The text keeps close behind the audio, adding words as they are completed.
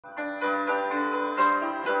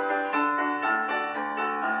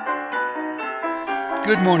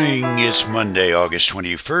Good morning. It's Monday, August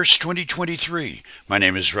 21st, 2023. My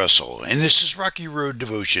name is Russell, and this is Rocky Road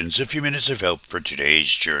Devotions, a few minutes of help for today's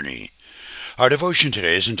journey. Our devotion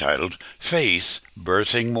today is entitled, Faith,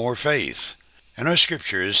 Birthing More Faith. And our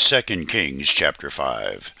scripture is 2 Kings chapter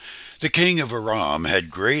 5. The king of Aram had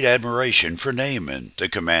great admiration for Naaman, the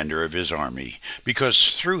commander of his army, because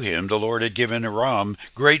through him the Lord had given Aram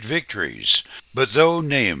great victories. But though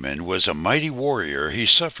Naaman was a mighty warrior, he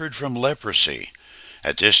suffered from leprosy.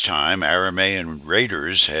 At this time, Aramean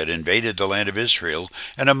raiders had invaded the land of Israel,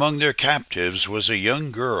 and among their captives was a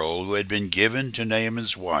young girl who had been given to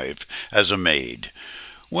Naaman's wife as a maid.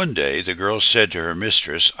 One day the girl said to her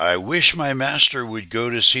mistress, "I wish my master would go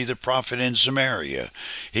to see the prophet in Samaria.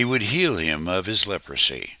 He would heal him of his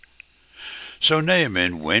leprosy." So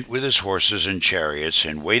Naaman went with his horses and chariots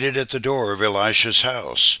and waited at the door of Elisha's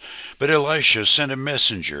house. But Elisha sent a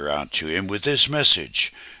messenger out to him with this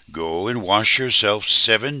message, "Go and wash yourself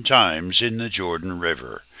 7 times in the Jordan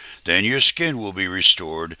River. Then your skin will be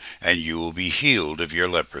restored, and you will be healed of your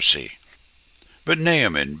leprosy." But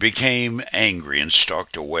Naaman became angry and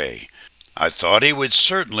stalked away. "I thought he would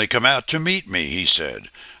certainly come out to meet me," he said.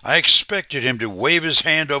 "I expected him to wave his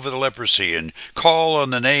hand over the leprosy and call on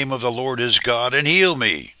the name of the Lord his God and heal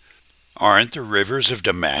me. Aren't the rivers of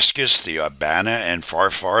Damascus, the Abana, and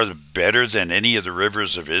Pharpar better than any of the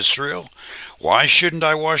rivers of Israel? Why shouldn't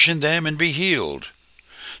I wash in them and be healed?"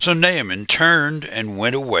 So Naaman turned and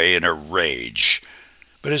went away in a rage.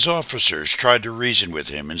 But his officers tried to reason with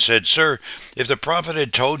him and said, "Sir, if the prophet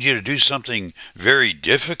had told you to do something very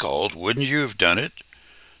difficult, wouldn't you have done it?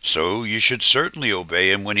 So you should certainly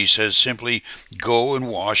obey him when he says simply, 'Go and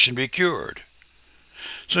wash and be cured.'"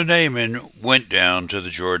 So Naaman went down to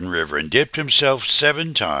the Jordan River and dipped himself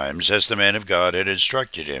 7 times as the man of God had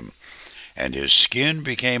instructed him. And his skin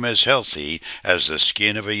became as healthy as the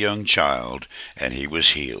skin of a young child, and he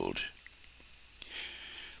was healed.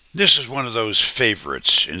 This is one of those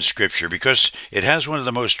favorites in Scripture because it has one of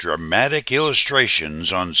the most dramatic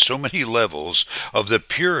illustrations on so many levels of the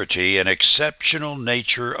purity and exceptional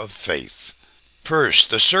nature of faith. First,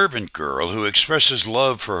 the servant girl who expresses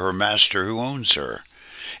love for her master who owns her.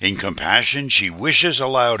 In compassion, she wishes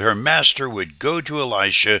aloud her master would go to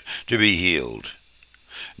Elisha to be healed.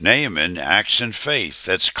 Naaman acts in faith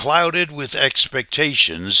that's clouded with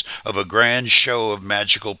expectations of a grand show of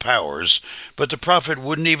magical powers, but the prophet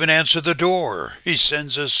wouldn't even answer the door. He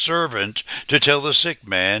sends a servant to tell the sick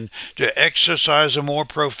man to exercise a more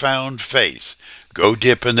profound faith. Go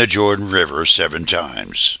dip in the Jordan River 7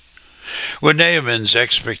 times. When Naaman's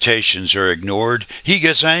expectations are ignored, he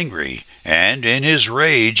gets angry, and in his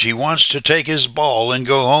rage he wants to take his ball and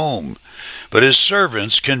go home. But his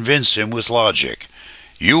servants convince him with logic.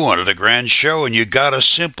 "You wanted a grand show and you got a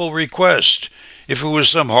simple request. If it was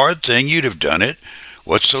some hard thing, you'd have done it.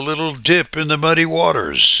 What's a little dip in the muddy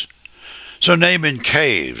waters?" So Naaman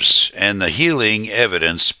caves, and the healing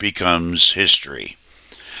evidence becomes history.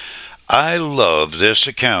 I love this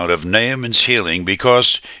account of Naaman's healing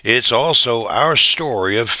because it's also our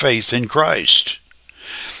story of faith in Christ.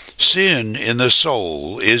 Sin in the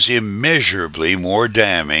soul is immeasurably more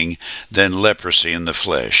damning than leprosy in the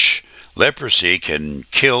flesh. Leprosy can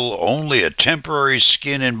kill only a temporary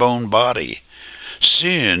skin and bone body.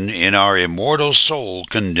 Sin in our immortal soul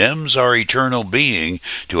condemns our eternal being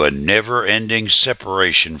to a never-ending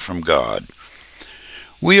separation from God.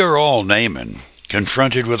 We are all Naaman.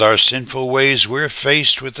 Confronted with our sinful ways, we're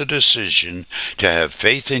faced with the decision to have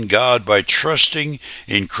faith in God by trusting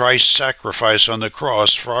in Christ's sacrifice on the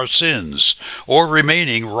cross for our sins, or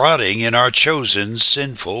remaining rotting in our chosen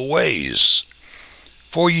sinful ways.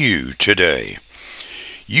 For you today,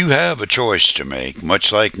 you have a choice to make,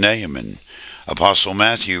 much like Naaman. Apostle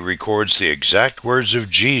Matthew records the exact words of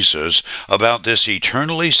Jesus about this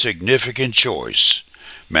eternally significant choice.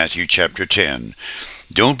 Matthew chapter 10.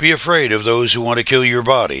 "Don't be afraid of those who want to kill your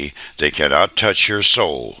body. They cannot touch your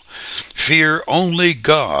soul. Fear only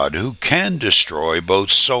God, who can destroy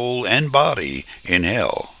both soul and body in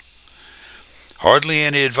hell." Hardly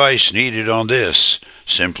any advice needed on this,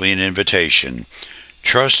 simply an invitation.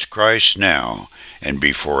 Trust Christ now and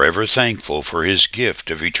be forever thankful for his gift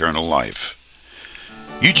of eternal life.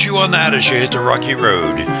 You chew on that as you hit the rocky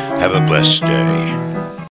road. Have a blessed day.